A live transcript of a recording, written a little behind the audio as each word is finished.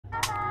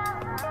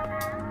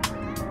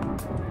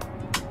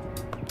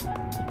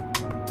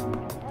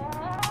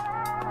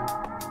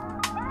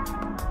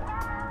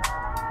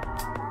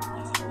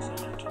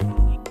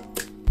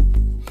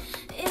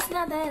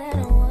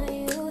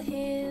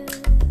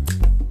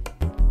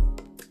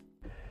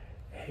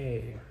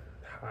Okay,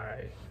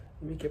 hi.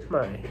 Let me get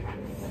my hair.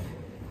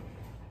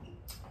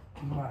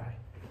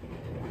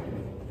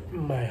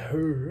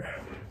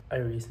 I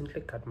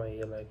recently cut my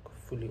hair like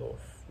fully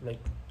off.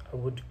 Like I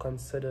would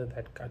consider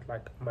that cut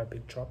like my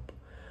big chop.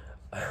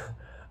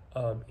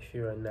 If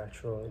you're a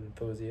natural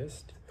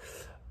enthusiast.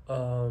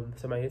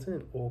 So my hair's in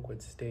an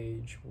awkward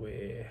stage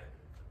where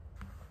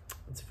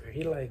it's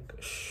very like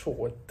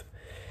short.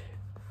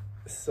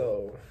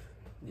 So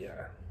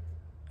yeah,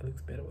 it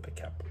looks better with a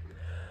cap.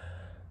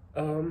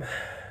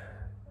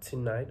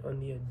 Tonight on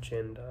the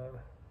agenda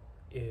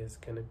is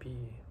gonna be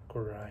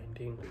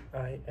grinding.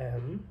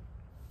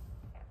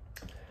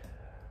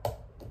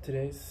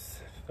 Today's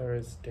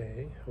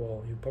Thursday.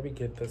 Well, you probably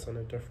get this on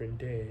a different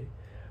day,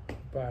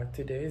 but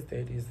today's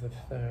date is the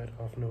 3rd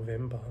of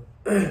November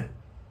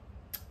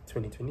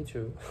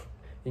 2022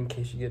 in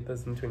case you get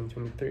this in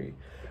 2023.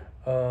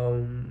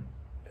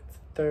 It's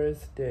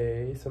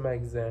Thursday, so my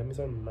exam is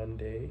on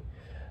Monday.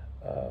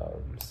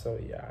 So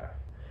yeah,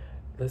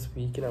 this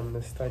weekend I'm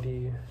gonna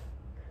study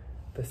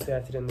the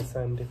Saturday and the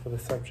Sunday for the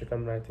subject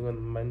I'm writing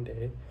on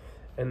Monday,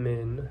 and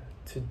then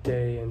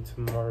today and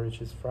tomorrow,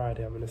 which is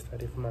Friday, I'm gonna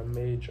study for my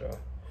major,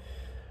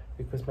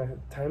 because my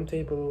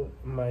timetable,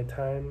 my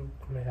exam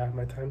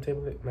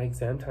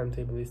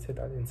timetable is set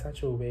out in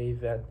such a way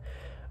that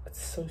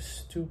it's so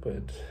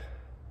stupid.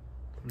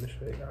 I'm gonna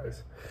show you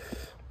guys.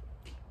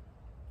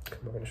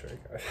 I'm gonna show you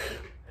guys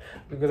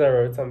because I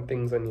wrote some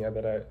things on here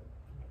that I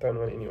don't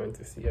want anyone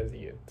to see as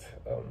yet.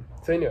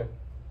 So anyway,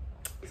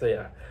 so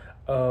yeah,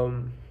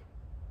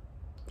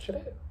 should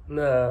I?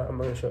 Nah, I'm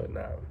gonna show it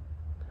now.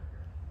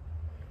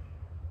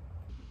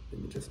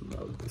 Let me just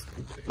mount this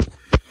quickly.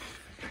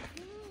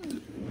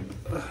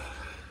 God,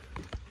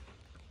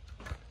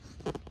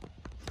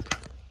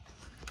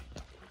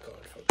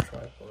 for a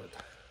tripod.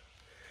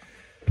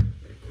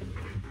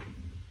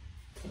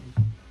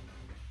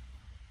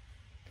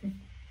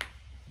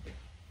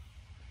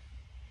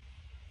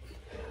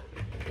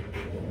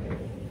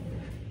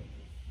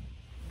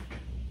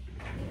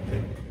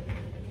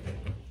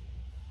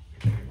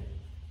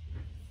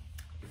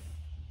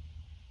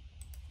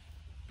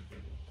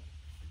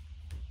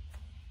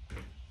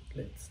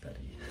 Let's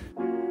study.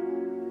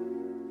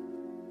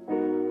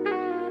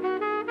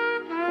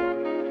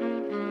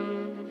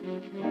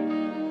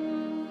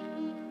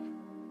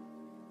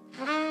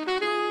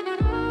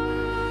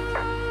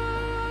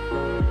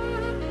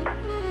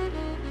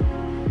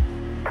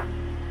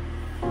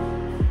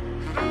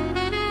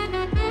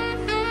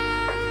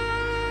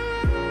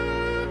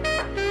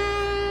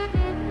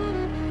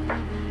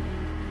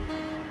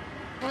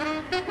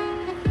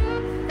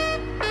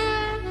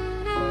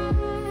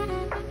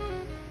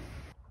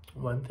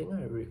 One thing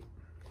I really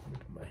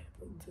put my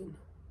headphones in.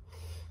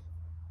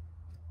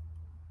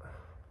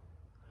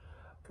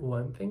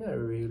 One thing I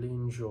really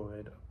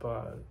enjoyed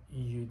about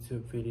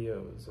YouTube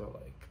videos, or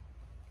like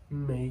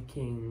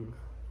making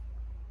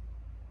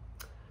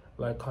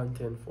like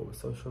content for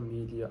social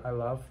media, I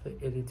love the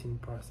editing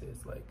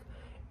process. Like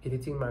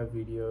editing my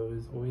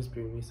videos always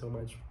brings me so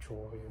much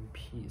joy and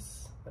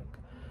peace. Like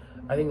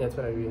I think that's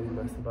what I really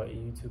missed about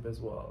YouTube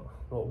as well.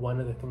 Well, one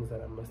of the things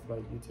that I missed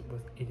about YouTube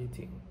was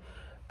editing.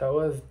 That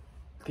was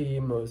the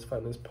most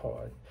funnest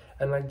part.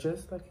 And like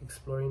just like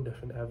exploring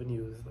different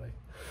avenues, like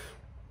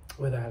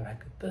whether I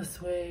like it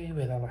this way,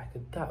 whether I like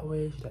it that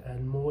way, should I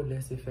add more,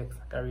 less effects.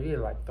 Like I really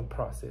like the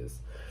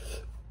process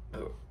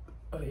of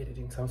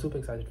editing, so I'm super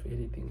excited for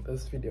editing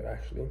this video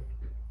actually.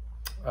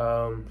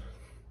 Although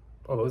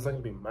it's not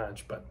gonna be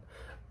much, but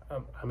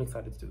I'm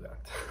excited to do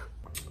that.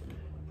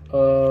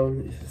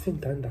 Is this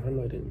done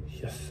downloading?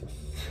 Yes.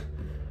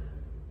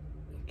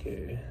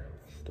 Okay,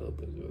 still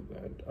busy with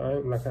that.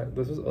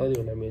 This was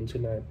earlier when I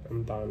mentioned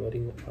I'm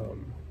downloading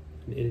an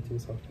editing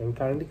software. I'm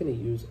currently gonna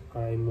use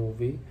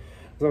iMovie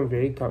because I'm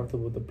very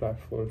comfortable with the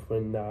platform for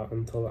now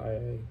until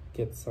I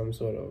get some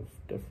sort of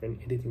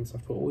different editing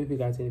software. Or if you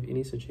guys have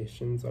any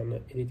suggestions on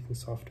the editing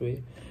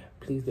software,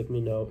 please let me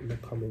know in the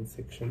comment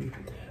section.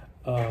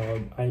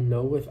 I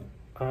know with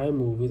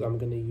iMovies I'm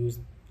gonna use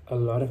a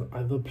lot of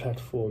other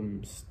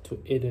platforms to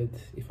edit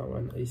if I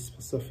want a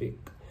specific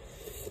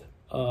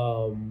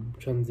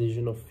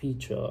transition or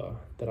feature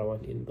that I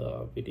want in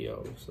the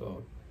video.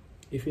 So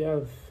if you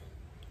have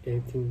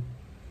editing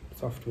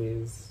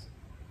softwares,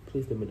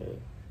 please let me know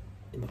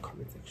in the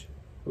comment section.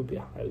 It would be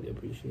highly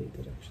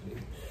appreciated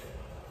actually.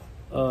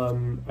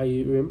 I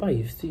remember I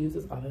used to use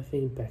this other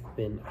thing back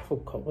then. I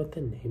forgot what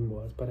the name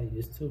was, but I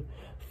used to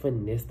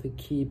finesse the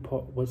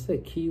what's the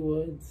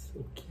keywords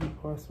or key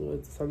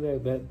passwords or something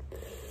like that.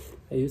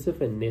 I used to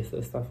finesse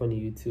the stuff on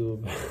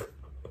YouTube.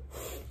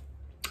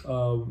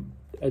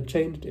 I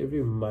changed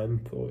every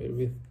month or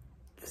every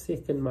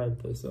second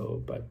month or so,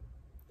 but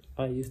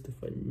I used to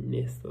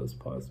finesse those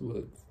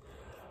passwords.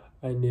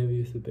 I never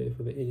used to pay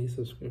for any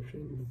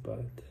subscription,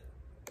 but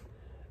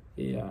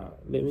yeah,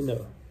 let me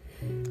know.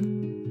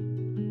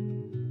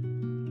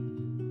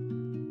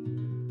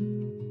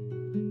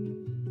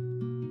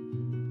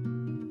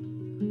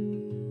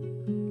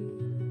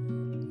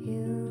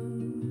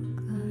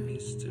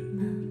 Mr.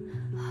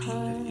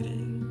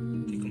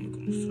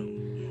 P.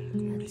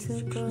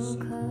 Hey guys,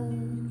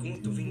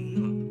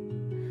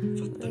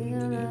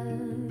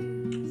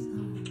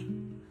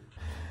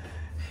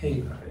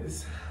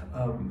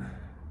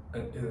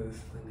 it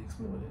is the next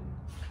morning.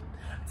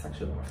 It's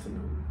actually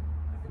afternoon.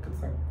 I think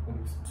it's like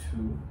almost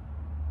 2,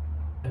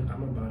 and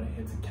I'm about to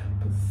head to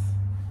campus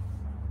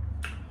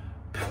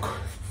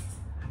because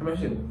I'm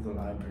actually going to the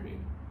library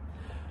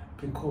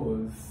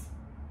because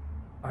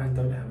I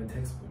don't have a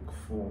textbook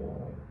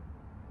for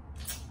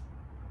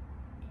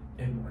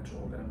a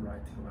module that I'm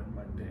writing on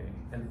Monday,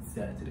 and it's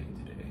Saturday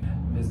today.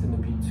 There's going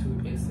to be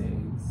 2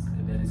 essays,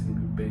 and that is going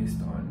to be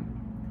based on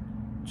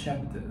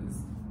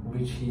chapters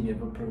which he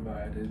never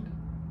provided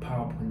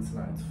PowerPoint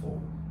slides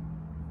for.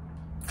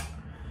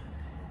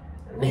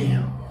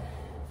 Now,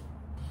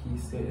 he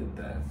said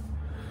that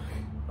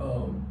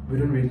we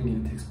don't really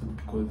need a textbook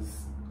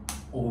because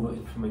all the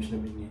information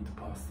that we need to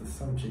pass the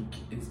subject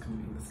is going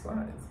to be in the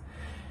slides.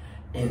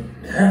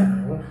 And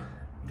now,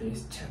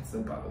 there's chats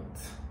about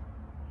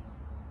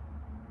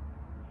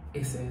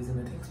essays in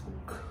the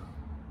textbook.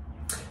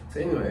 So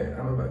anyway,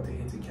 I'm about to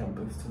head to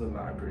campus, to the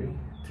library,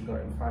 to go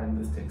and find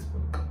this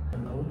textbook.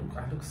 And I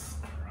look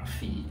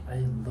scruffy.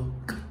 I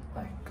look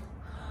like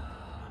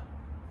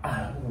I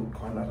haven't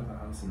gone out of the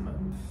house in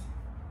months.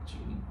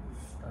 Jeez,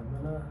 I'm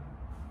gonna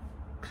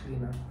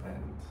clean up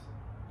and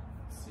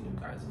see you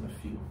guys in a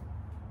few.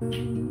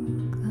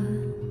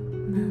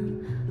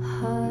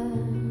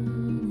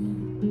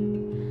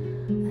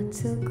 I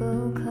took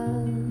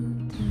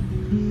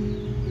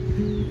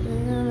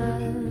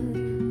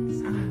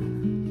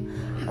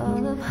all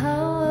the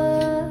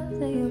power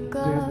that you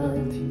got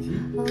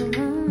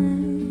over me.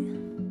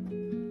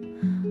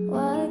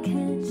 Why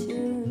can't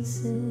you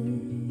see?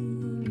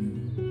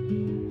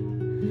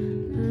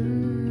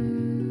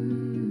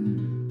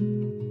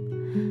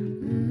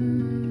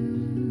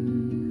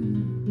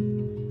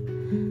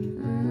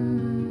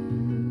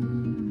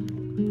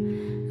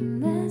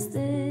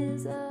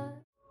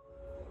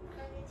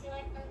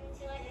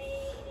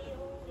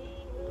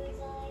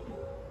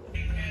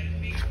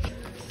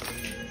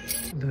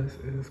 This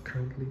is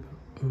currently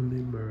the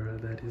only mirror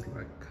that is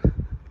like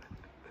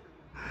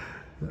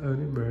the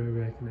only mirror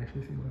where I can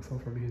actually see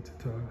myself from head to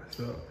toe.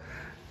 So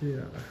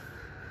yeah,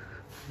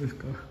 let's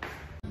go.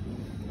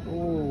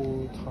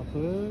 Oh,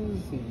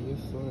 toppers, yes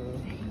sir.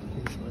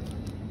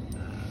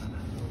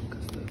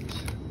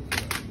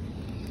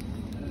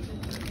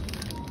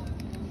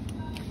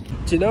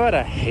 Do you know what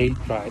I hate,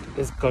 right?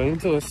 Is going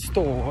to a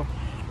store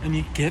and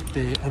you get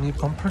there and you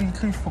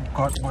completely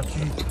forgot what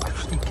you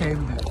actually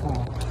came there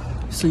for.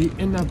 So you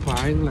end up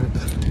buying like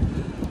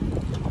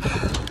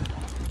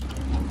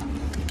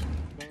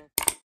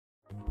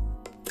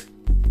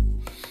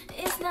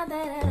it's not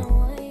that I don't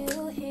want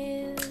you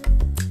here.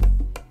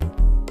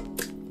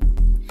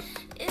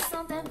 It's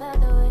something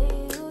about the way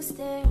you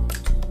stare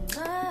into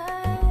my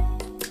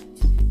eyes.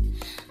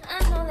 I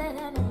know that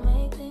I don't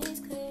make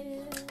things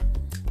clear.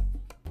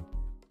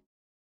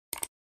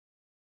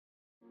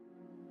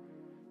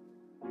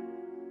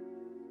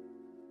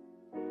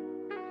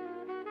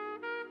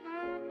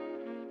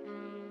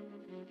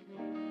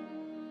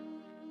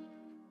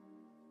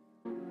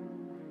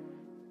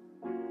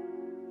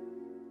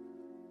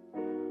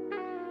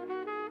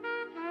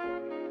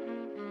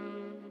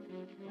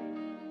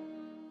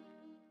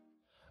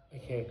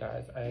 Okay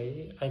guys,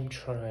 I'm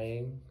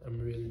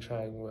really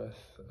trying with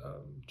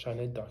trying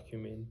to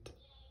document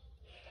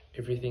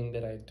everything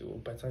that I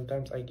do, but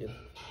sometimes I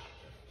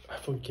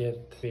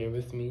forget. Bear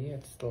with me,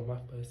 it's still my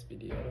first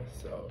video,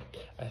 so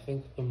I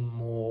think the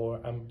more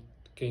I'm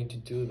going to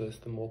do this,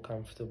 the more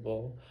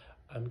comfortable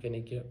I'm gonna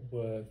get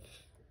with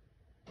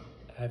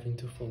having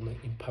to film it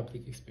in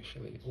public,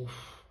 especially.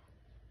 Oof,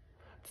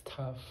 it's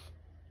tough.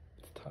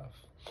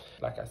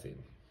 Like I said,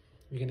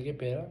 we're gonna get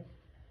better.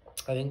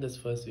 I think this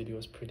first video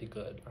was pretty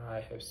good. I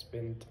have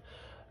spent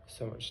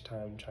so much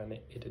time trying to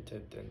edit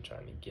it and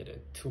trying to get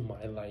it to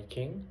my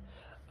liking.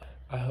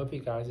 I hope you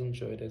guys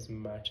enjoyed as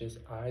much as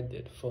I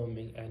did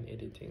filming and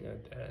editing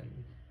it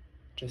and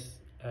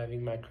just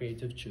having my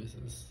creative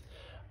juices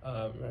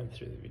run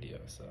through the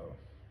video. So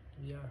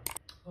yeah.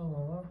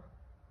 Oh,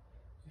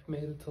 you've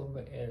made it till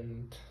the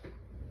end.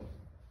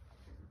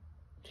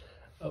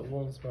 It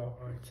warms my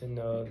heart to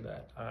know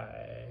that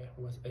I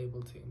was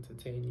able to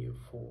entertain you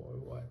for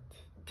what,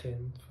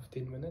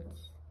 10-15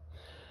 minutes.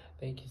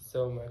 Thank you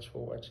so much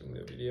for watching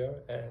the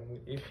video,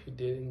 and if you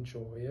did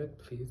enjoy it,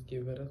 please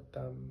give it a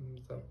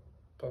thumbs up,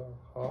 a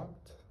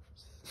heart.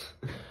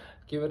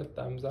 Give it a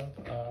thumbs up.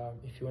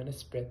 If you want to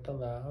spread the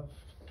love,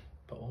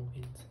 by all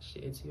means,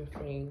 share it to your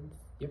friends,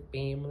 your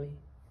family.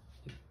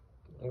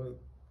 What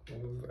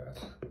was that?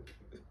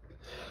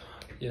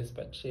 Yes,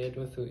 but share it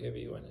with whoever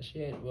you want to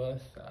share it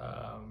with.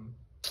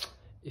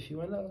 If you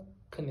want to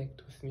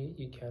connect with me,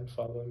 you can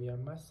follow me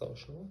on my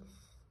socials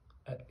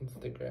at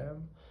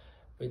Instagram,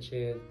 which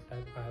is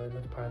at Island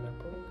of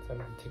Pineapples,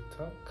 and on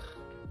TikTok,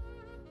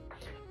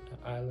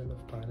 Island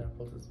of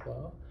Pineapples as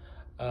well.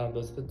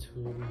 Those are the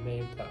 2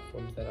 main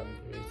platforms that I'm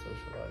very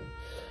social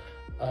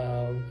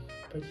on.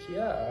 But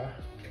yeah,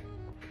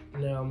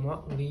 now I'm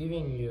not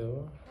leaving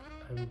you.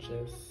 I'm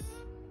just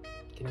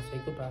gonna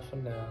say goodbye for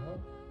now,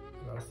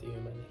 and I'll see you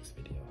in my next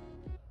video.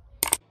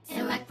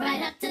 And walk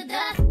right up to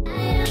the